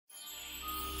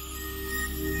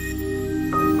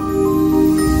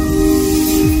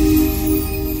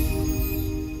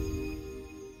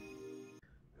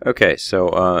Okay,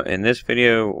 so in this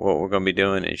video what we're going to be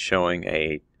doing is showing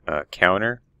a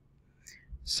counter.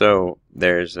 So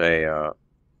there's a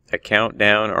count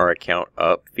down or a count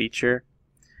up feature.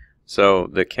 So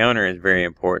the counter is very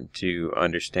important to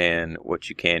understand what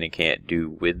you can and can't do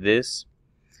with this.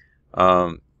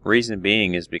 Reason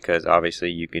being is because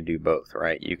obviously you can do both,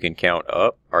 right? You can count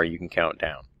up or you can count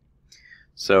down.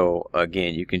 So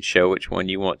again, you can show which one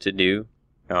you want to do.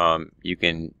 You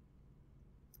can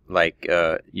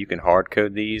you can hard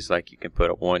code these, like you can put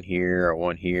a 1 here or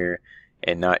 1 here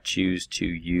and not choose to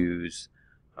use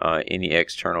any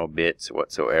external bits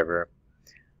whatsoever.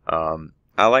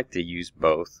 I like to use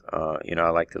both. I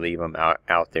like to leave them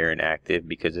out there and active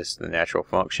because it's the natural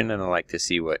function, and I like to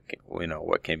see what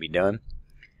can be done.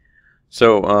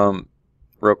 So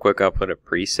real quick, I'll put a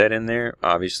preset in there.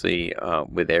 Obviously,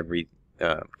 with every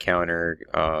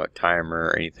counter, timer,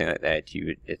 or anything like that,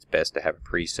 it's best to have a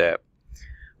preset.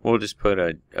 We'll just put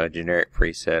a generic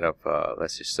preset of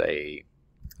let's just say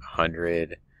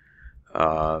 100.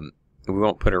 We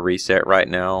won't put a reset right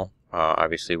now.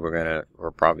 Obviously, we'll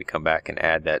probably come back and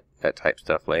add that type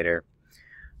stuff later.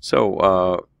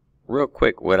 So real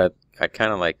quick, what I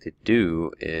kind of like to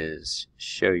do is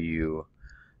show you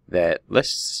that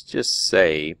let's just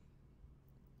say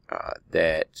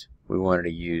that we wanted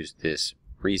to use this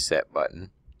reset button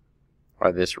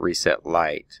or this reset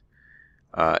light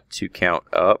to count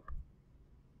up,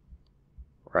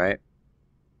 right?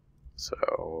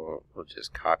 So we'll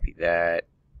just copy that,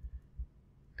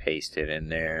 paste it in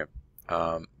there.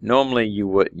 Normally you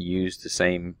wouldn't use the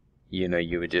same,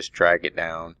 you would just drag it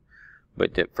down,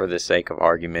 but for the sake of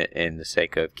argument and the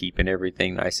sake of keeping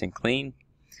everything nice and clean,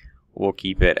 we'll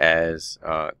keep it as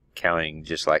counting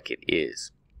just like it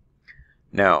is.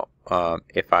 Now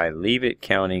if I leave it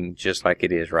counting just like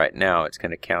it is right now, it's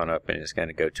going to count up and it's going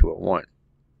to go to a 1.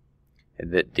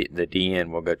 The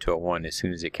DN will go to a 1 as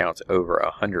soon as it counts over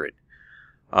 100.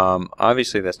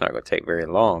 Obviously that's not going to take very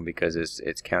long because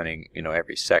it's counting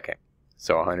every second.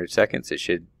 So 100 seconds it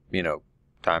should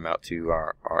time out to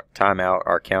our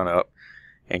count up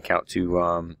and count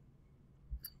to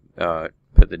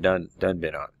put the done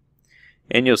bit on,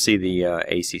 and you'll see the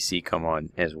ACC come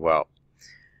on as well.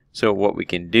 So what we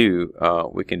can do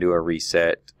a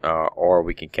reset, or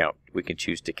we can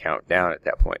choose to count down at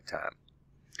that point in time.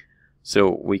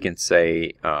 So we can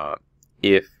say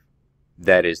if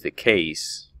that is the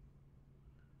case,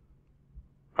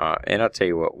 and I'll tell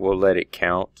you what, we'll let it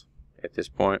count at this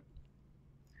point.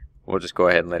 We'll just go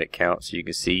ahead and let it count so you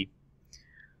can see.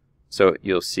 So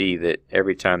you'll see that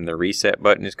every time the reset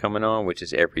button is coming on, which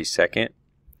is every second,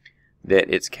 that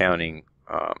it's counting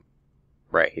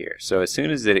right here. So as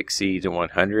soon as it exceeds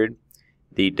 100,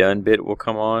 the done bit will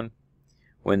come on.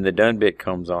 When the done bit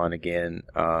comes on again,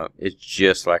 it's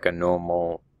just like a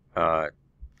normal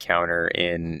counter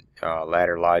in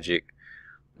ladder logic.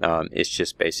 It's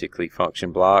just basically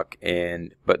function block,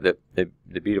 but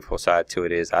the beautiful side to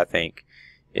it is, I think,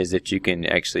 is that you can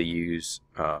actually use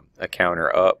a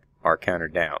counter up or counter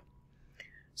down.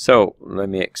 So let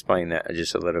me explain that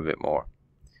just a little bit more.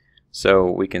 So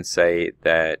we can say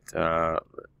that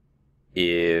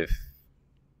if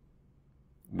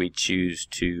we choose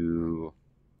to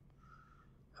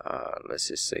let's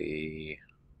just say,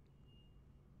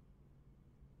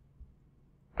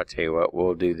 I'll tell you what,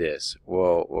 we'll do this.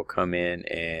 We'll come in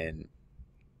and,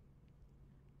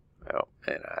 well,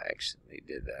 and I actually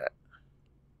did that.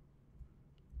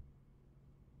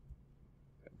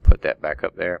 Put that back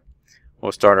up there.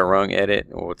 We'll start a rung edit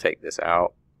and we'll take this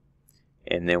out,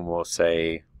 and then we'll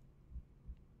say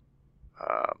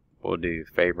we'll do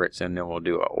favorites, and then we'll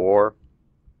do a or.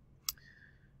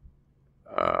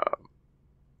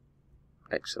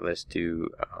 Actually, let's do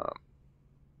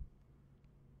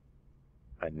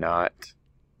a not,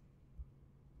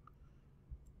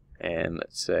 and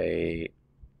let's say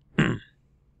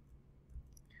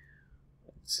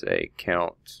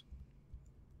count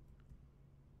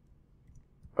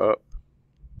up,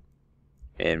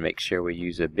 and make sure we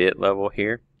use a bit level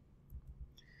here.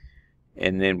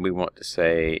 And then we want to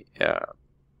say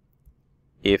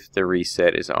if the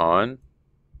reset is on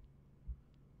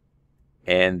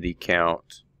and the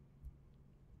count,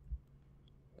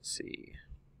 let's see,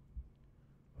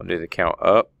 we'll do the count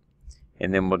up,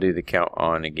 and then we'll do the count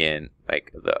on again,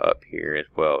 like the up here as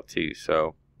well too.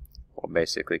 So we'll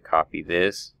basically copy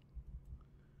this,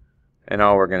 and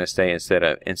all we're going to say,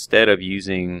 instead of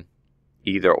using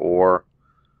either or,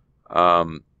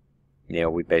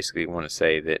 we basically want to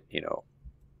say that,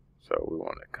 so we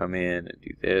want to come in and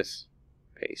do this,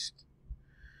 paste.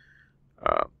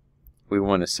 We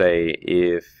want to say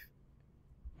if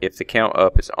the count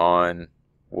up is on,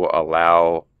 we'll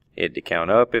allow it to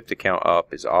count up. If the count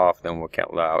up is off, then we'll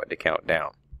allow it to count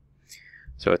down.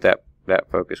 So with that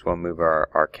focus, we'll move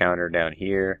our counter down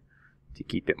here to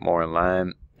keep it more in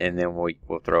line, and then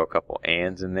we'll throw a couple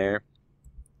ands in there.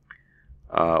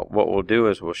 What we'll do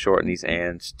is we'll shorten these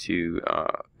ands to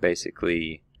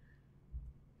basically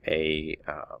a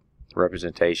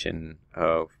representation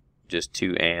of just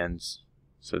 2 ands.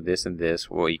 So this and this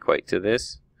will equate to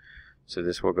this. So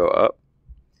this will go up,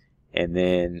 and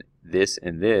then this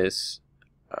and this.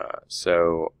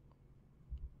 So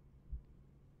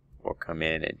we'll come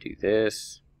in and do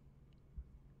this,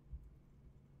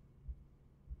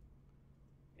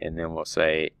 and then we'll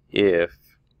say if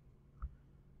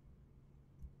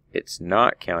it's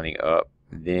not counting up,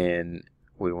 then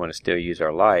we want to still use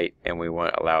our light, and we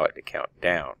want to allow it to count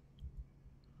down.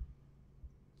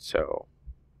 So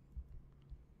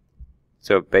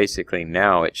basically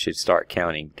now it should start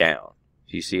counting down.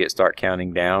 Do you see it start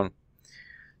counting down?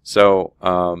 So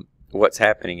what's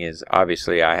happening is,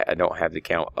 obviously I don't have the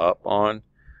count up on.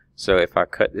 So if I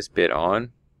cut this bit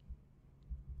on,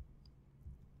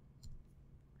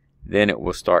 then it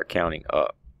will start counting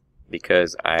up,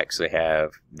 because I actually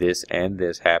have this and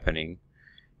this happening,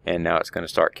 and now it's going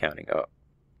to start counting up.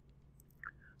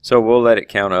 So we'll let it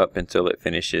count up until it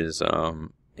finishes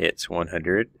its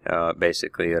 100.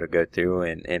 Basically it'll go through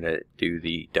and do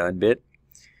the done bit,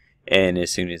 and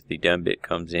as soon as the done bit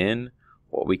comes in,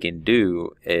 what we can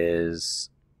do is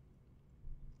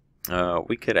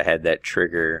we could have had that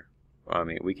trigger. I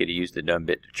mean, we could have used the done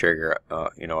bit to trigger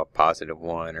you know, a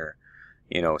 +1, or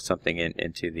you know, something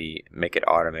into the, make it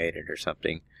automated or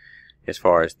something as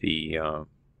far as the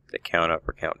count up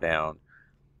or count down.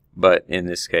 But in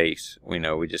this case, we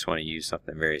know we just want to use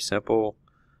something very simple.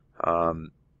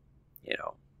 You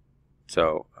know,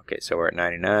 so okay, so we're at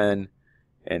 99,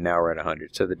 and now we're at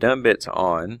 100. So the done bit's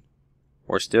on.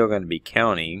 We're still going to be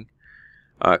counting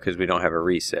because we don't have a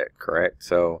reset, correct?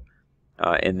 So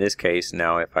in this case,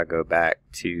 now if I go back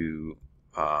to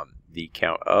the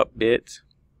count up bit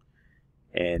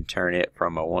and turn it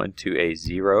from a 1 to a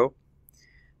 0,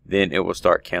 then it will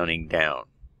start counting down.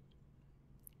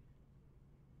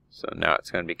 So now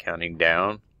it's going to be counting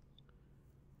down,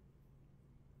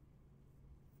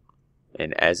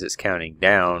 and as it's counting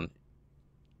down,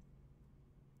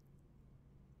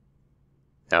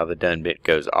 now the done bit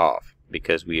goes off,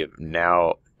 because we have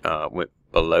now went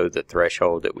below the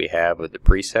threshold that we have with the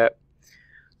preset.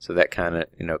 So that kind of,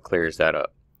 you know, clears that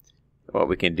up. What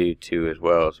we can do too as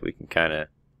well is we can kind of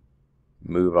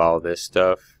move all this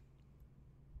stuff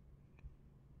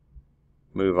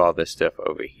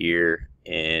over here,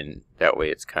 and that way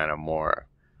it's kind of more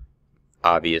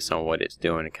obvious on what it's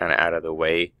doing and kind of out of the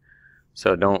way.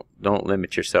 So don't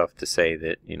limit yourself to say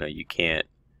that, you know, you can't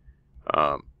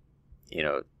you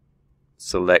know,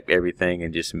 select everything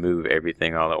and just move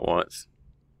everything all at once,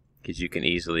 because you can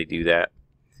easily do that,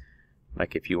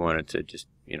 like if you wanted to just,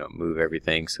 you know, move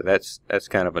everything. So that's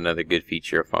kind of another good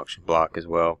feature of function block as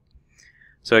well.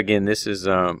 So again, this is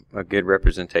a good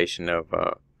representation of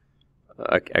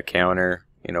a counter,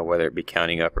 you know, whether it be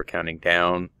counting up or counting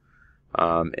down,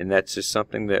 and that's just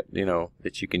something that, you know,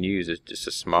 that you can use. It's just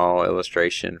a small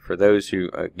illustration for those who,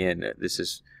 again, this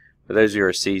is for those who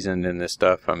are seasoned in this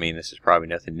stuff. I mean, this is probably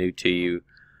nothing new to you,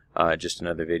 just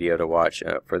another video to watch.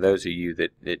 For those of you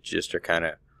that just are kind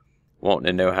of wanting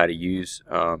to know how to use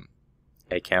a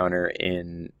counter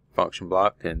in function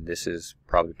block, then this is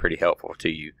probably pretty helpful to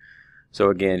you. So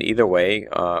again, either way,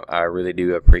 I really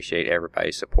do appreciate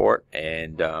everybody's support,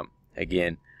 and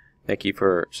again, thank you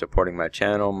for supporting my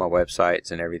channel, my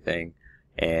websites, and everything.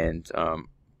 And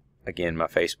again, my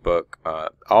Facebook,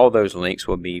 all those links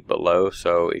will be below.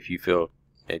 So if you feel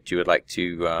that you would like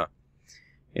to,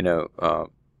 you know,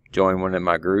 join one of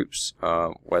my groups,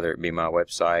 whether it be my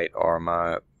website or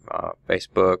my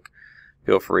Facebook,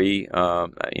 feel free.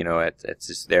 You know, it's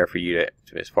just there for you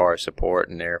to, as far as support,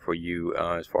 and there for you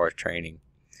as far as training.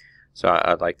 So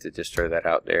I'd like to just throw that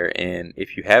out there. And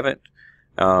if you haven't,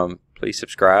 please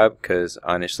subscribe, because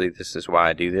honestly, this is why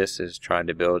I do this, is trying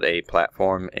to build a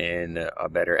platform and a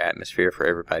better atmosphere for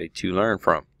everybody to learn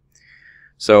from.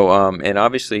 So and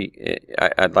obviously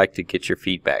I'd like to get your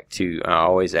feedback too. I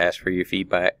always ask for your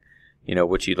feedback, you know,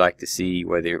 what you'd like to see,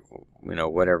 whether, you know,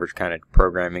 whatever kind of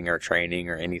programming or training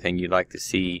or anything you'd like to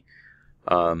see,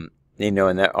 you know,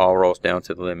 and that all rolls down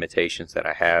to the limitations that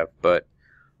I have. But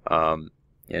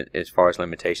as far as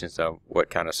limitations of what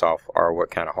kind of software or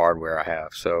what kind of hardware I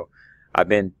have. So I've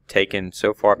been taking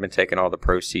all the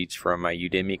proceeds from my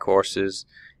Udemy courses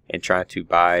and trying to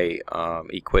buy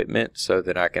equipment so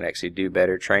that I can actually do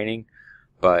better training.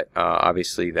 But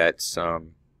obviously that's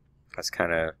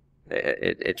kind of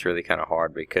it's really kind of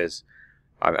hard because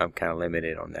I'm kind of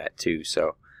limited on that too.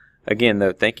 So again,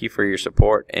 though, thank you for your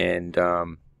support, and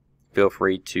feel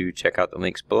free to check out the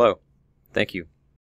links below. Thank you.